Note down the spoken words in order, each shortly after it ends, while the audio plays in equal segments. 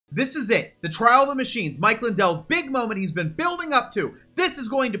This is it. The trial of the machines. Mike Lindell's big moment he's been building up to. This is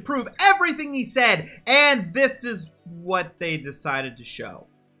going to prove everything he said, and this is what they decided to show.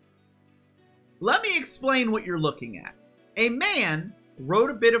 Let me explain what you're looking at. A man wrote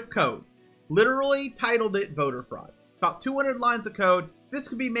a bit of code, literally titled it voter fraud. About 200 lines of code. This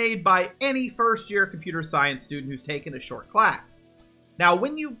could be made by any first-year computer science student who's taken a short class. Now,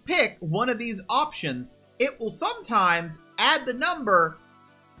 when you pick one of these options, it will sometimes add the number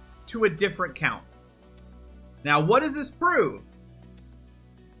to a different count. Now, what does this prove?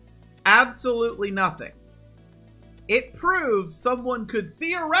 Absolutely nothing. It proves someone could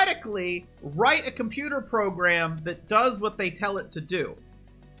theoretically write a computer program that does what they tell it to do.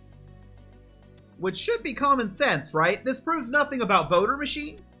 Which should be common sense, right? This proves nothing about voter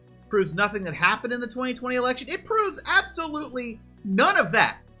machines, proves nothing that happened in the 2020 election. It proves absolutely none of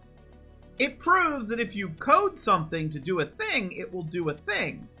that. It proves that if you code something to do a thing, it will do a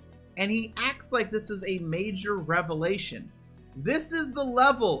thing. And he acts like this is a major revelation. This is the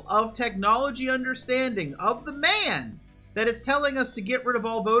level of technology understanding of the man that is telling us to get rid of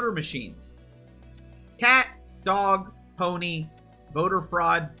all voter machines. Cat, dog, pony,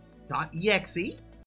 voterfraud.exe.